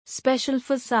Special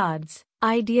facades,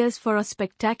 ideas for a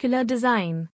spectacular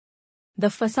design. The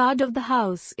facade of the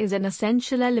house is an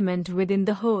essential element within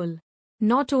the whole.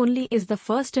 Not only is the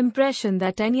first impression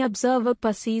that any observer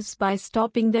perceives by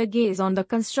stopping their gaze on the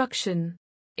construction,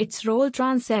 its role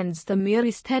transcends the mere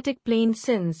aesthetic plane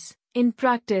since, in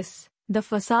practice, the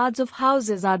facades of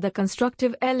houses are the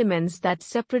constructive elements that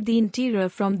separate the interior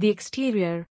from the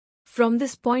exterior. From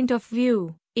this point of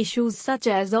view, issues such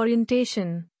as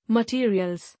orientation,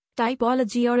 materials,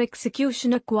 typology or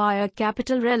execution acquire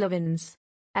capital relevance.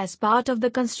 As part of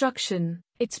the construction,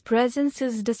 its presence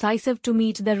is decisive to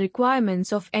meet the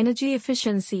requirements of energy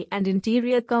efficiency and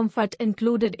interior comfort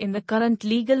included in the current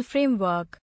legal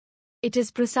framework. It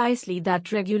is precisely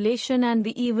that regulation and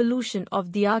the evolution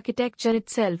of the architecture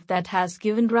itself that has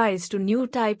given rise to new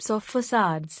types of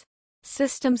facades.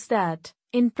 Systems that,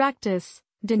 in practice,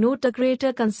 denote a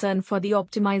greater concern for the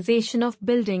optimization of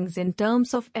buildings in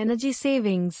terms of energy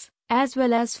savings, as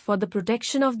well as for the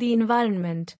protection of the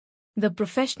environment. The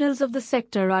professionals of the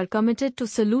sector are committed to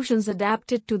solutions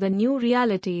adapted to the new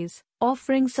realities,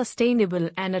 offering sustainable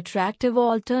and attractive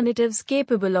alternatives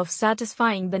capable of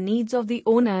satisfying the needs of the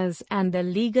owners and their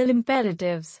legal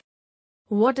imperatives.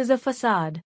 What is a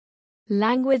facade?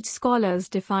 Language scholars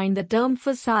define the term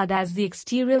facade as the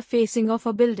exterior facing of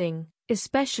a building,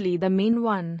 especially the main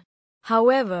one.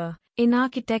 However, in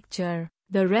architecture,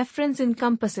 the reference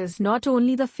encompasses not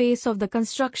only the face of the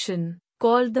construction,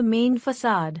 called the main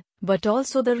facade, but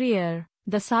also the rear,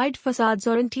 the side facades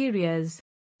or interiors.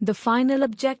 The final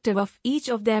objective of each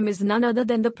of them is none other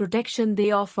than the protection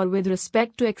they offer with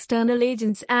respect to external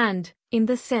agents and, in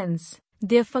this sense,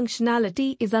 their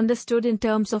functionality is understood in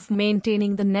terms of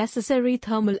maintaining the necessary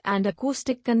thermal and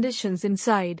acoustic conditions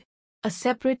inside. A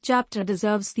separate chapter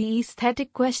deserves the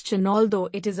aesthetic question, although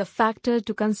it is a factor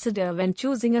to consider when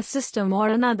choosing a system or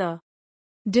another.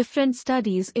 Different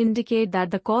studies indicate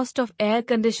that the cost of air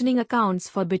conditioning accounts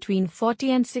for between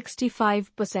 40 and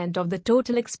 65% of the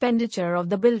total expenditure of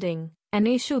the building, an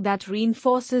issue that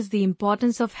reinforces the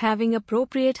importance of having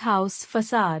appropriate house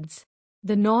facades.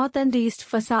 The north and east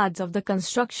facades of the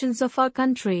constructions of our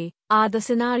country are the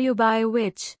scenario by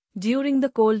which, during the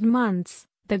cold months,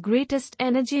 the greatest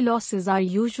energy losses are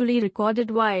usually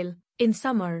recorded, while, in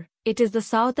summer, it is the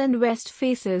south and west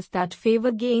faces that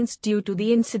favor gains due to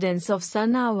the incidence of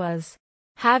sun hours.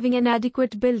 Having an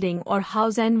adequate building or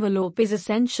house envelope is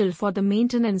essential for the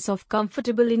maintenance of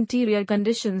comfortable interior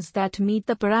conditions that meet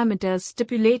the parameters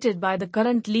stipulated by the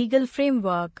current legal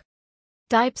framework.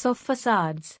 Types of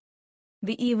facades.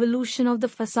 The evolution of the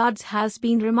facades has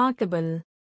been remarkable.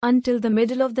 Until the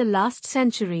middle of the last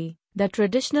century, the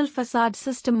traditional facade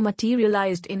system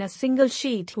materialized in a single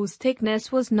sheet whose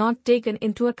thickness was not taken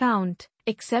into account,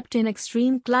 except in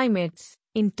extreme climates,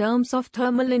 in terms of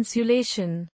thermal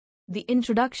insulation. The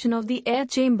introduction of the air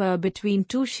chamber between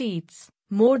two sheets,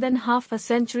 more than half a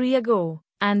century ago,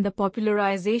 and the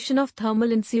popularization of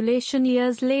thermal insulation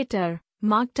years later,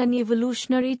 marked an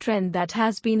evolutionary trend that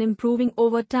has been improving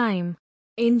over time.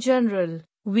 In general,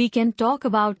 we can talk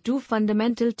about two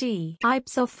fundamental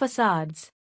types of facades.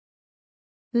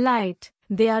 Light.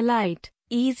 They are light,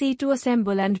 easy to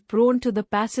assemble and prone to the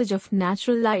passage of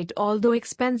natural light, although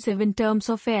expensive in terms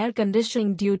of air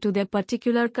conditioning due to their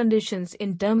particular conditions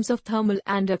in terms of thermal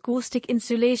and acoustic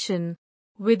insulation.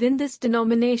 Within this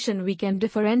denomination we can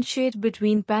differentiate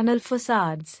between panel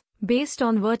facades, based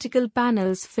on vertical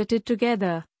panels fitted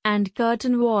together, and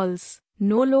curtain walls,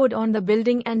 no load on the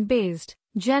building and based,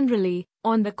 generally,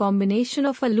 on the combination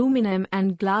of aluminum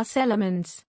and glass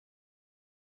elements.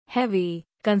 Heavy.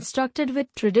 Constructed with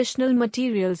traditional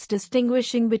materials,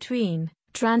 distinguishing between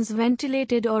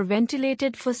transventilated or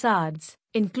ventilated facades,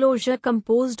 enclosure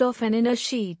composed of an inner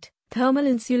sheet, thermal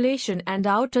insulation and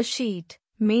outer sheet,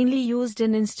 mainly used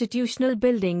in institutional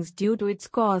buildings due to its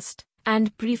cost,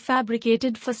 and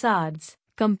prefabricated facades,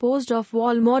 composed of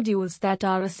wall modules that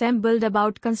are assembled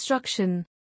about construction.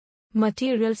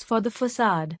 Materials for the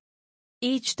facade.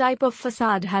 Each type of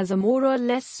facade has a more or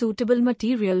less suitable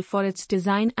material for its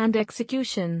design and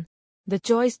execution. The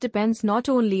choice depends not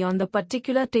only on the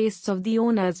particular tastes of the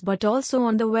owners but also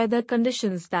on the weather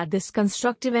conditions that this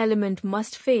constructive element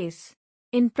must face.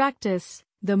 In practice,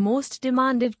 the most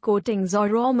demanded coatings or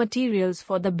raw materials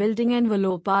for the building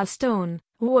envelope are stone,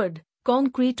 wood,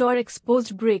 concrete or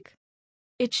exposed brick.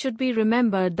 It should be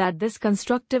remembered that this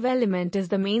constructive element is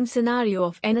the main scenario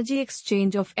of energy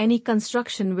exchange of any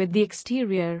construction with the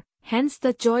exterior, hence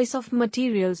the choice of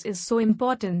materials is so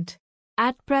important.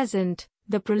 At present,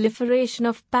 the proliferation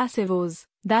of passivos,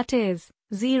 that is,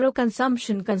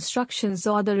 zero-consumption constructions,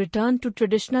 or the return to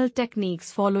traditional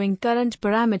techniques following current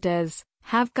parameters,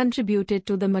 have contributed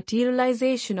to the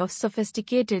materialization of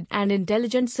sophisticated and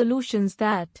intelligent solutions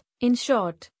that, in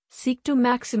short, seek to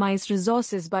maximize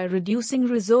resources by reducing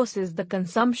the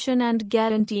consumption and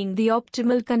guaranteeing the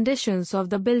optimal conditions of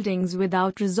the buildings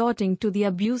without resorting to the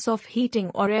abuse of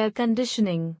heating or air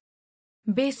conditioning.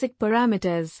 Basic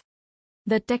parameters.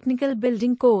 The Technical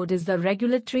Building Code is the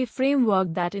regulatory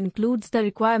framework that includes the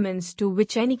requirements to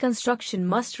which any construction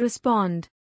must respond.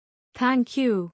 Thank you.